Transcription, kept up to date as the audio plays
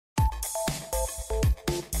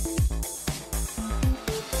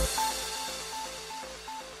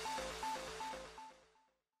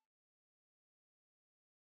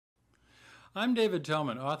I'm David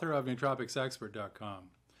Tillman, author of nootropicsexpert.com.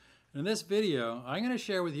 In this video, I'm going to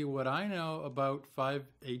share with you what I know about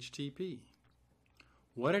 5-HTP.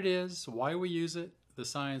 What it is, why we use it, the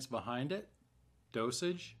science behind it,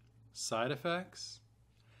 dosage, side effects,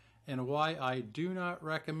 and why I do not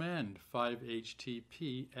recommend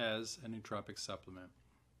 5-HTP as a nootropic supplement.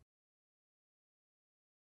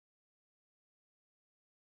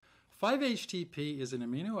 5-HTP is an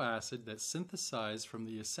amino acid that's synthesized from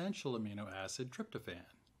the essential amino acid tryptophan.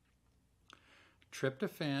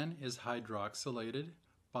 Tryptophan is hydroxylated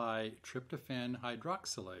by tryptophan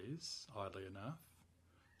hydroxylase, oddly enough,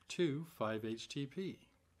 to 5-HTP,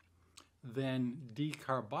 then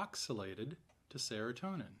decarboxylated to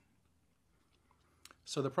serotonin.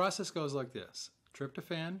 So the process goes like this: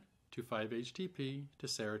 tryptophan to 5-HTP to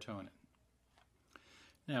serotonin.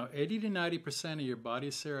 Now, 80 to 90% of your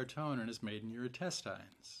body's serotonin is made in your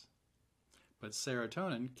intestines, but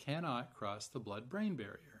serotonin cannot cross the blood-brain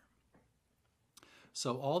barrier.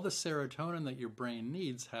 So all the serotonin that your brain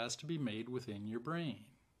needs has to be made within your brain,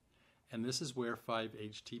 and this is where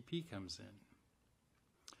 5-HTP comes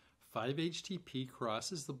in. 5-HTP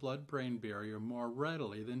crosses the blood-brain barrier more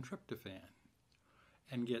readily than tryptophan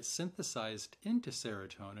and gets synthesized into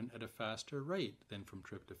serotonin at a faster rate than from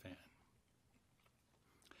tryptophan.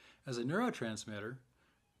 As a neurotransmitter,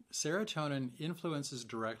 serotonin influences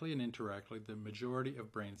directly and indirectly the majority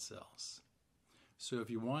of brain cells. So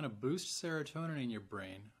if you want to boost serotonin in your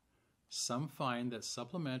brain, some find that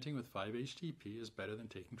supplementing with 5-HTP is better than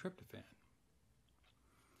taking tryptophan.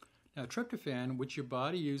 Now, tryptophan, which your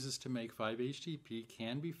body uses to make 5-HTP,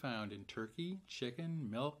 can be found in turkey, chicken,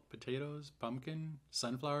 milk, potatoes, pumpkin,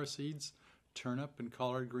 sunflower seeds, turnip and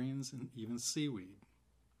collard greens, and even seaweed.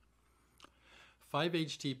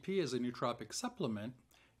 5-HTP as a nootropic supplement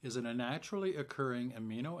is a naturally occurring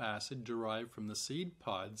amino acid derived from the seed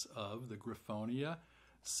pods of the Griffonia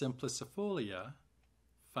simplicifolia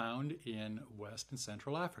found in West and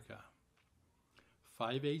Central Africa.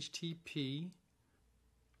 5-HTP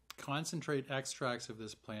concentrate extracts of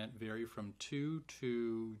this plant vary from 2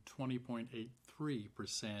 to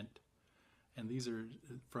 20.83%, and these are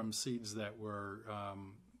from seeds that were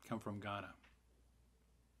come from Ghana.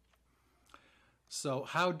 So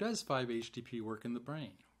how does 5-HTP work in the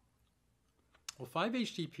brain? Well,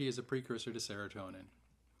 5-HTP is a precursor to serotonin.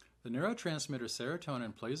 The neurotransmitter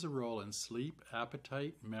serotonin plays a role in sleep,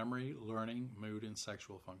 appetite, memory, learning, mood, and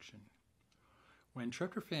sexual function. When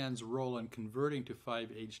tryptophan's role in converting to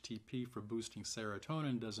 5-HTP for boosting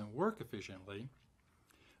serotonin doesn't work efficiently,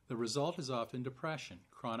 the result is often depression,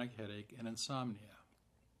 chronic headache, and insomnia.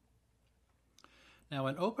 Now,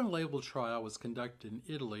 an open-label trial was conducted in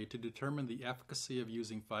Italy to determine the efficacy of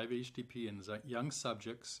using 5-HTP in young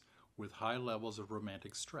subjects with high levels of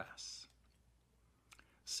romantic stress.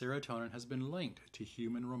 Serotonin has been linked to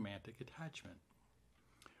human romantic attachment.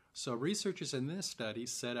 So researchers in this study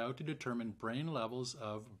set out to determine brain levels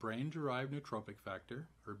of brain-derived nootropic factor,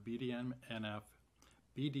 or BDNF,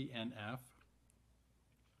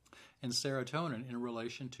 and serotonin in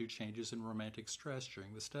relation to changes in romantic stress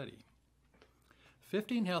during the study.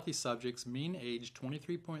 15 healthy subjects, mean age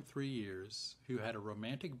 23.3 years, who had a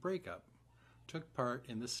romantic breakup, took part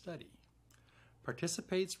in the study.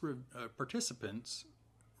 Participants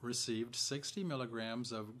received 60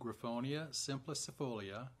 milligrams of Griffonia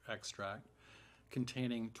simplicifolia extract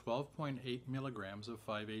containing 12.8 milligrams of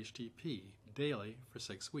 5-HTP daily for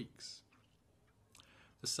 6 weeks.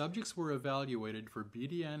 The subjects were evaluated for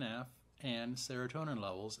BDNF and serotonin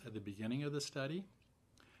levels at the beginning of the study,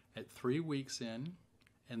 at 3 weeks in,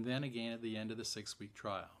 and then again at the end of the 6-week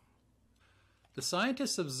trial. The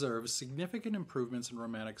scientists observed significant improvements in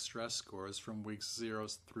romantic stress scores from weeks 0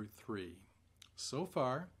 through 3. So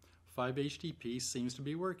far, 5-HTP seems to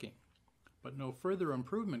be working, but no further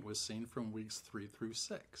improvement was seen from weeks 3 through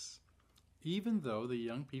 6, even though the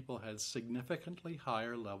young people had significantly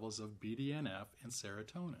higher levels of BDNF and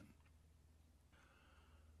serotonin.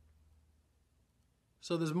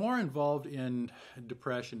 So there's more involved in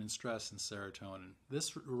depression and stress than serotonin.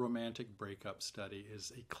 This romantic breakup study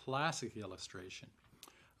is a classic illustration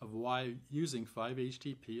of why using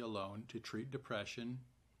 5-HTP alone to treat depression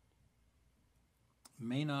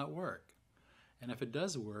may not work, and if it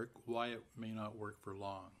does work, why it may not work for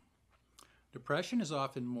long. Depression is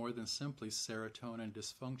often more than simply serotonin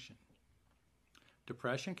dysfunction.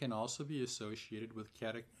 Depression can also be associated with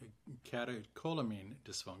catecholamine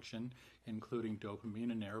dysfunction, including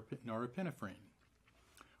dopamine and norepinephrine,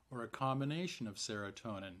 or a combination of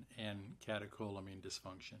serotonin and catecholamine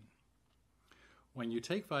dysfunction. When you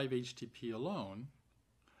take 5-HTP alone,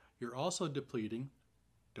 you're also depleting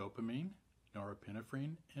dopamine,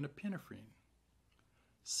 norepinephrine, and epinephrine.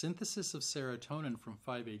 Synthesis of serotonin from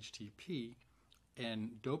 5-HTP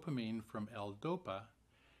and dopamine from L-DOPA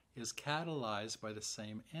is catalyzed by the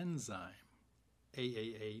same enzyme,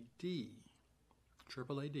 AAAD,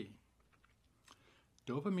 AAAD.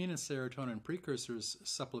 Dopamine and serotonin precursors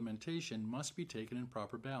supplementation must be taken in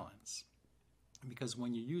proper balance, because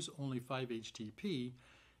when you use only 5-HTP,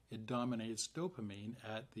 it dominates dopamine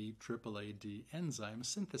at the AAAD enzyme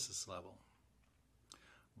synthesis level.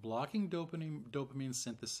 Blocking dopamine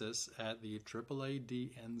synthesis at the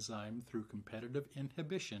AAAD enzyme through competitive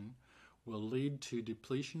inhibition will lead to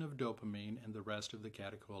depletion of dopamine and the rest of the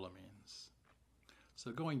catecholamines.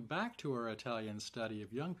 So going back to our Italian study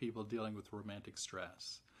of young people dealing with romantic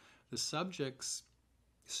stress, the subjects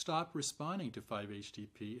stopped responding to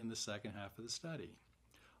 5-HTP in the second half of the study,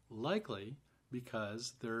 likely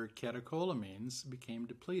because their catecholamines became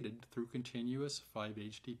depleted through continuous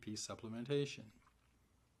 5-HTP supplementation.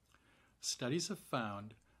 Studies have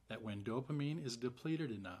found that when dopamine is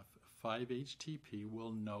depleted enough, 5-HTP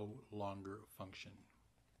will no longer function.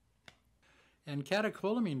 And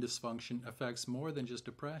catecholamine dysfunction affects more than just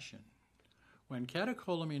depression. When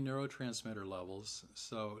catecholamine neurotransmitter levels,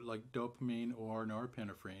 so like dopamine or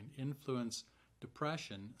norepinephrine, influence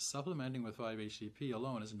depression, supplementing with 5-HTP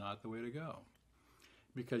alone is not the way to go,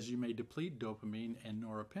 because you may deplete dopamine and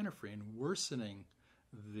norepinephrine, worsening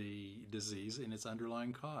the disease in its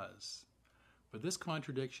underlying cause. But this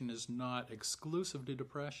contradiction is not exclusive to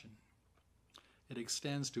depression. It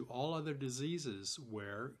extends to all other diseases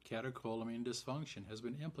where catecholamine dysfunction has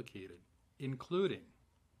been implicated, including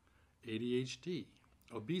ADHD,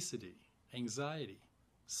 obesity, anxiety,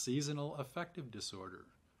 seasonal affective disorder,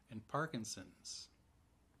 and Parkinson's.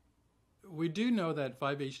 We do know that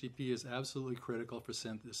 5-HTP is absolutely critical for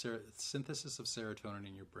synthesis of serotonin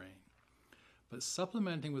in your brain. But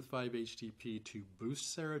supplementing with 5-HTP to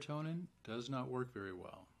boost serotonin does not work very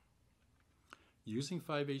well. Using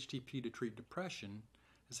 5-HTP to treat depression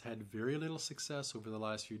has had very little success over the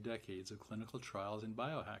last few decades of clinical trials in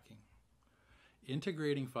biohacking.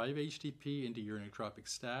 Integrating 5-HTP into your nootropic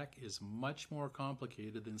stack is much more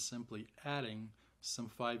complicated than simply adding some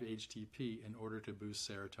 5-HTP in order to boost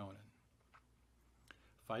serotonin.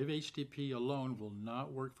 5-HTP alone will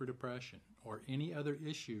not work for depression or any other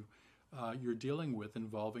issue you're dealing with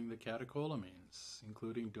involving the catecholamines,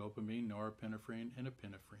 including dopamine, norepinephrine, and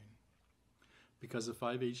epinephrine, because of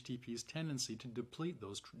 5-HTP's tendency to deplete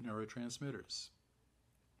those neurotransmitters.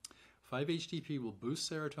 5-HTP will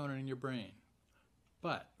boost serotonin in your brain,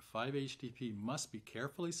 but 5-HTP must be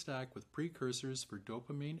carefully stacked with precursors for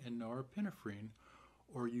dopamine and norepinephrine,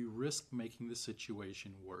 or you risk making the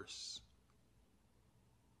situation worse.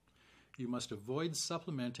 You must avoid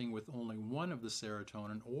supplementing with only one of the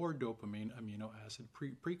serotonin or dopamine amino acid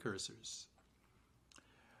precursors.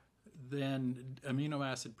 Then amino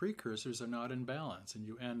acid precursors are not in balance, and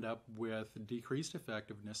you end up with decreased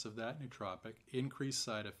effectiveness of that nootropic, increased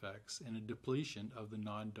side effects, and a depletion of the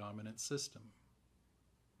non-dominant system.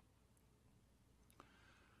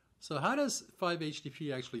 So how does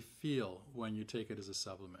 5-HTP actually feel when you take it as a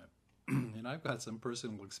supplement? And I've got some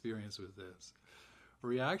personal experience with this.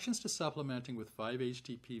 Reactions to supplementing with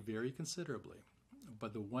 5-HTP vary considerably,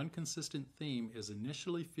 but the one consistent theme is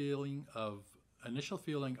initial feeling of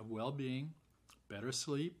well-being, better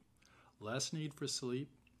sleep, less need for sleep,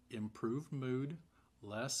 improved mood,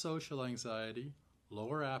 less social anxiety,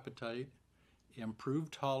 lower appetite,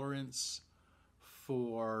 improved tolerance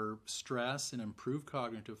for stress, and improved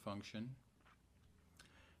cognitive function.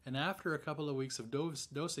 And after a couple of weeks of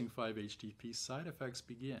dosing 5-HTP, side effects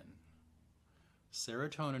begin.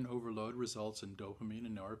 Serotonin overload results in dopamine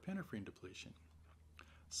and norepinephrine depletion.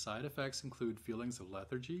 Side effects include feelings of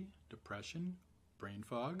lethargy, depression, brain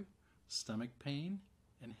fog, stomach pain,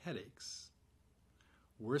 and headaches.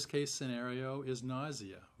 Worst case scenario is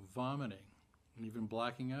nausea, vomiting, and even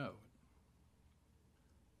blacking out.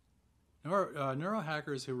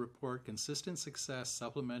 Neurohackers who report consistent success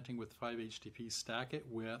supplementing with 5-HTP stack it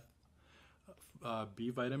with B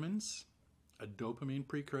vitamins, a dopamine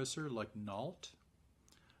precursor like NALT,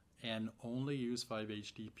 and only use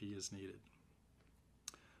 5-HTP as needed.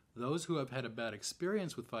 Those who have had a bad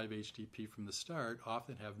experience with 5-HTP from the start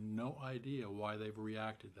often have no idea why they've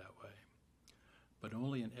reacted that way, but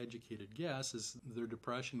only an educated guess is their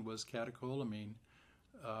depression was catecholamine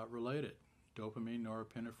related. Dopamine,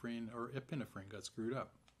 norepinephrine, or epinephrine got screwed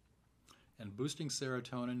up. And boosting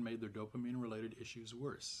serotonin made their dopamine-related issues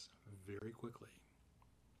worse very quickly.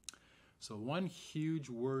 So one huge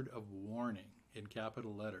word of warning in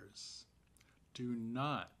capital letters: do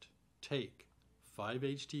not take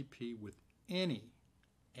 5-HTP with any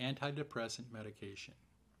antidepressant medication.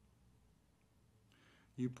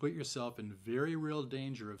 you put yourself in very real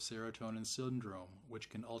danger of serotonin syndrome, which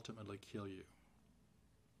can ultimately kill you.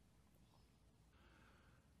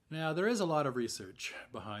 Now, there is a lot of research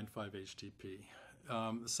behind 5-HTP.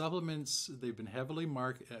 The supplements, they've been heavily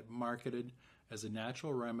marketed as a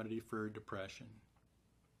natural remedy for depression.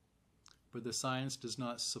 But the science does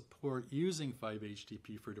not support using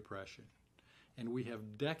 5-HTP for depression. And we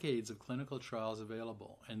have decades of clinical trials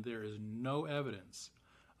available, and there is no evidence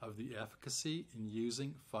of the efficacy in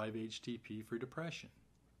using 5-HTP for depression.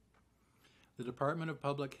 The Department of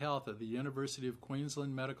Public Health at the University of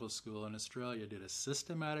Queensland Medical School in Australia did a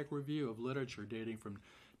systematic review of literature dating from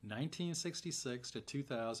 1966 to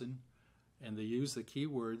 2000, and they used the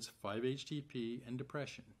keywords 5-HTP and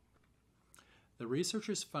depression. The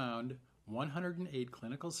researchers found 108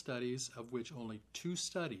 clinical studies, of which only 2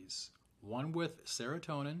 studies, one with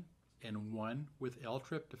serotonin and one with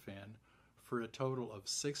L-tryptophan, for a total of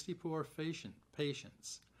 64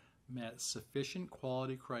 patients, met sufficient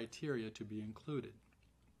quality criteria to be included.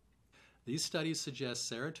 These studies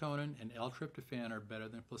suggest serotonin and L-tryptophan are better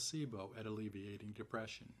than placebo at alleviating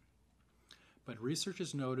depression. But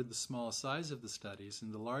researchers noted the small size of the studies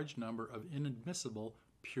and the large number of inadmissible,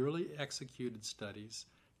 purely executed studies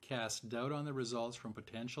cast doubt on the results from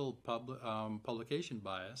potential publication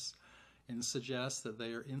bias and suggest that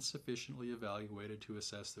they are insufficiently evaluated to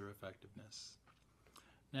assess their effectiveness.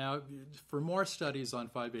 Now, for more studies on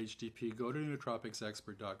 5-HTP, go to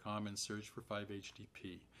nootropicsexpert.com and search for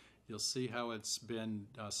 5-HTP. You'll see how it's been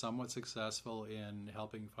somewhat successful in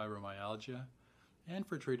helping fibromyalgia and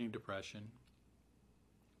for treating depression.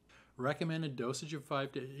 Recommended dosage of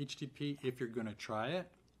 5-HTP, if you're going to try it,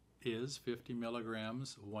 is 50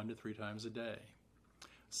 milligrams 1 to 3 times a day.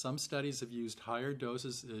 Some studies have used higher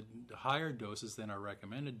doses than our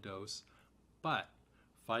recommended dose, but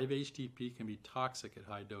 5-HTP can be toxic at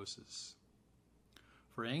high doses.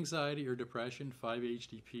 For anxiety or depression,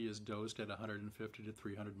 5-HTP is dosed at 150 to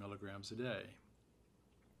 300 milligrams a day.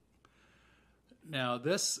 Now,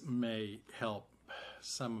 this may help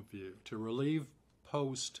some of you to relieve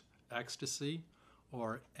post-ecstasy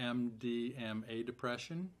or MDMA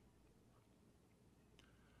depression.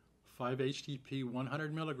 5-HTP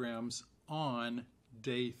 100 milligrams on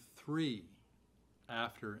day 3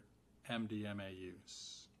 after MDMA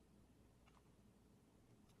use.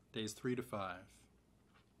 Days 3 to 5.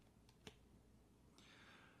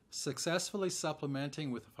 Successfully supplementing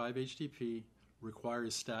with 5-HTP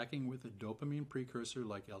requires stacking with a dopamine precursor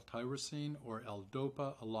like L-tyrosine or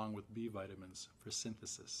L-dopa along with B vitamins for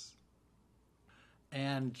synthesis.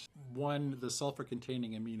 And one of the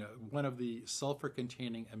sulfur-containing amino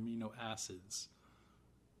acids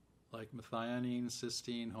like methionine,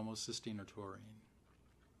 cysteine, homocysteine, or taurine.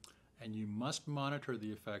 And you must monitor the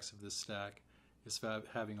effects of this stack is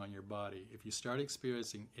having on your body. If you start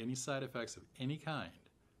experiencing any side effects of any kind,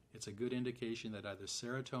 it's a good indication that either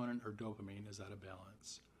serotonin or dopamine is out of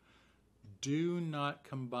balance. Do not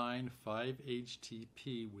combine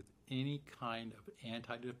 5-HTP with any kind of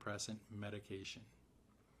antidepressant medication.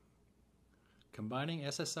 Combining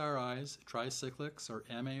SSRIs, tricyclics, or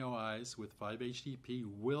MAOIs with 5-HTP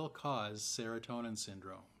will cause serotonin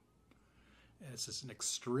syndrome. It's an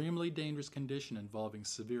extremely dangerous condition involving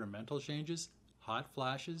severe mental changes, hot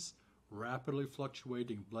flashes, rapidly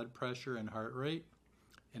fluctuating blood pressure and heart rate,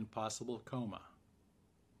 and possible coma.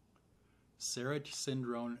 Serotonin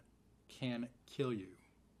syndrome can kill you.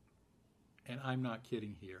 And I'm not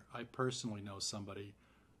kidding here. I personally know somebody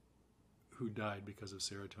who died because of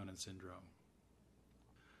serotonin syndrome.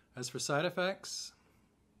 As for side effects,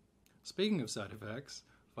 speaking of side effects,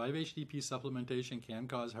 5-HTP supplementation can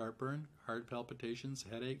cause heartburn, heart palpitations,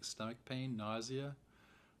 headaches, stomach pain, nausea,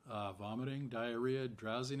 vomiting, diarrhea,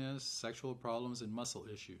 drowsiness, sexual problems, and muscle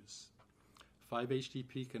issues.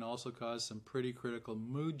 5-HTP can also cause some pretty critical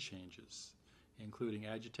mood changes, including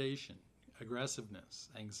agitation, aggressiveness,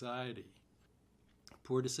 anxiety,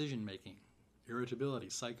 poor decision-making, irritability,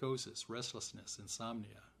 psychosis, restlessness,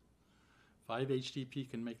 insomnia. 5-HTP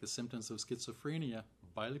can make the symptoms of schizophrenia,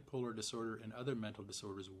 bipolar disorder, and other mental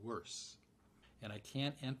disorders worse. And I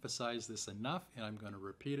can't emphasize this enough, and I'm going to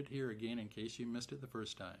repeat it here again in case you missed it the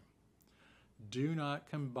first time. Do not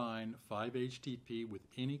combine 5-HTP with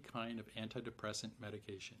any kind of antidepressant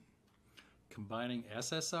medication. Combining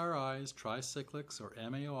SSRIs, tricyclics, or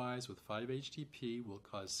MAOIs with 5-HTP will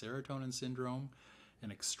cause serotonin syndrome,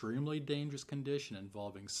 an extremely dangerous condition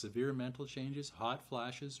involving severe mental changes, hot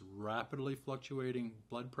flashes, rapidly fluctuating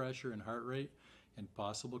blood pressure and heart rate, and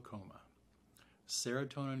possible coma.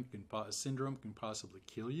 Serotonin syndrome can possibly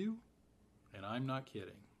kill you, and I'm not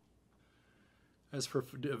kidding. As for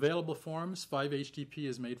available forms, 5-HTP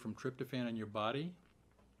is made from tryptophan in your body.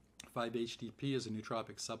 5-HTP is a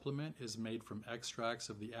nootropic supplement, is made from extracts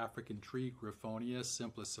of the African tree Griffonia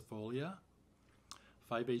simplicifolia.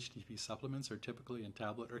 5-HTP supplements are typically in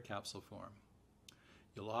tablet or capsule form.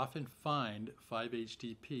 You'll often find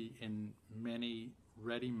 5-HTP in many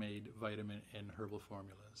ready-made vitamin and herbal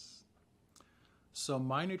formulas. So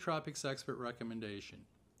my nootropics expert recommendation,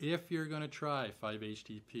 if you're going to try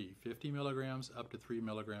 5-HTP, 50 milligrams up to 3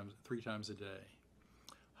 milligrams 3 times a day.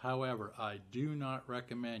 However, I do not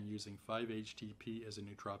recommend using 5-HTP as a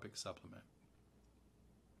nootropic supplement.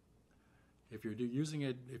 If you're using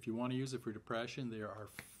it, if you want to use it for depression, there are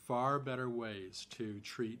far better ways to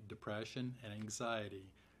treat depression and anxiety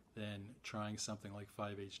than trying something like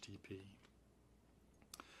 5-HTP.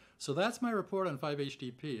 So that's my report on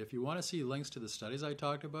 5-HTP. If you want to see links to the studies I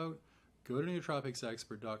talked about, go to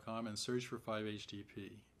nootropicsexpert.com and search for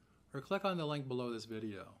 5-HTP, or click on the link below this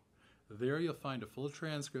video. There you'll find a full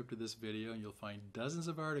transcript of this video, and you'll find dozens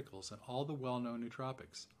of articles on all the well-known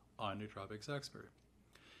nootropics on Nootropics Expert.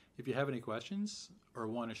 If you have any questions or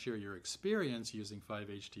want to share your experience using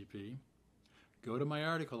 5-HTP, go to my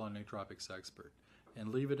article on Nootropics Expert and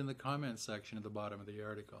leave it in the comments section at the bottom of the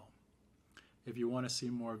article. If you want to see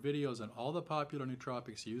more videos on all the popular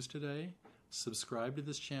nootropics used today, subscribe to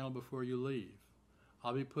this channel before you leave.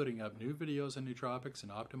 I'll be putting up new videos on nootropics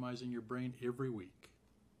and optimizing your brain every week.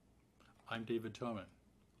 I'm David Toman,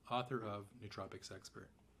 author of Nootropics Expert.